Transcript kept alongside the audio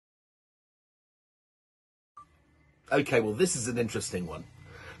Okay, well, this is an interesting one.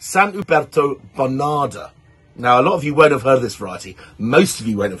 San Huberto Bonarda. Now, a lot of you won't have heard of this variety. Most of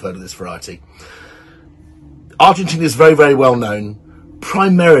you won't have heard of this variety. Argentina is very, very well known,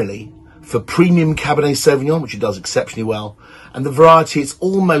 primarily for premium Cabernet Sauvignon, which it does exceptionally well. And the variety, it's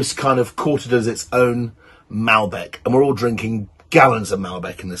almost kind of courted as its own Malbec. And we're all drinking gallons of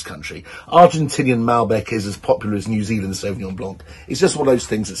Malbec in this country. Argentinian Malbec is as popular as New Zealand Sauvignon Blanc. It's just one of those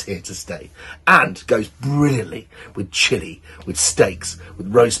things that's here to stay. And goes brilliantly with chili, with steaks,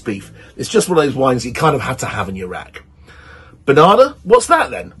 with roast beef. It's just one of those wines you kind of have to have in your rack. Bonarda? What's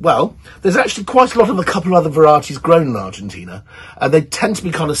that then? Well, there's actually quite a lot of a couple of other varieties grown in Argentina. They tend to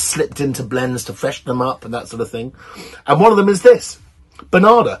be kind of slipped into blends to freshen them up and that sort of thing. And one of them is this.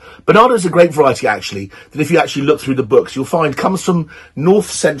 Bonarda. Bonarda is a great variety, actually, that if you actually look through the books, you'll find comes from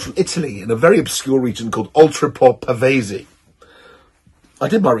north-central Italy in a very obscure region called Oltrepò Pavese. I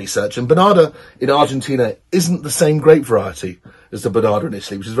did my research, and Bonarda in Argentina isn't the same grape variety as the Bonarda in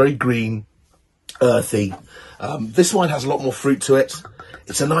Italy, which is very green, earthy. This wine has a lot more fruit to it.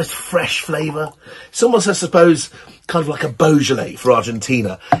 It's a nice fresh flavour. It's almost, I suppose, kind of like a Beaujolais for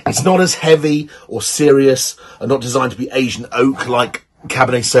Argentina. It's not as heavy or serious and not designed to be Asian oak like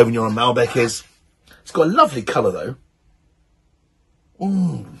Cabernet Sauvignon and Malbec is. It's got a lovely colour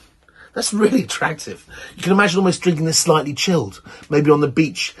though. That's really attractive. You can imagine almost drinking this slightly chilled, maybe on the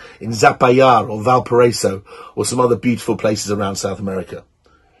beach in Zapallar or Valparaiso or some other beautiful places around South America.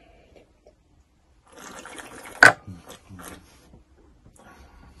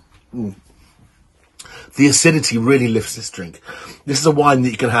 The acidity really lifts this drink. This is a wine that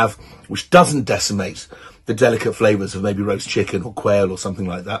you can have which doesn't decimate the delicate flavours of maybe roast chicken or quail or something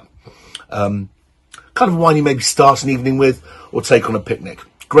like that. Kind of a wine you maybe start an evening with or take on a picnic.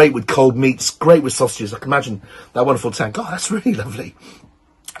 Great with cold meats, great with sausages. I can imagine that wonderful tank. Oh, that's really lovely.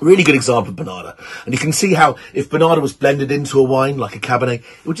 Really good example of Bonarda. And you can see how if Bonarda was blended into a wine like a Cabernet,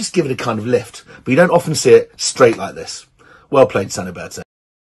 it would just give it a kind of lift. But you don't often see it straight like this. Well played, San Huberto.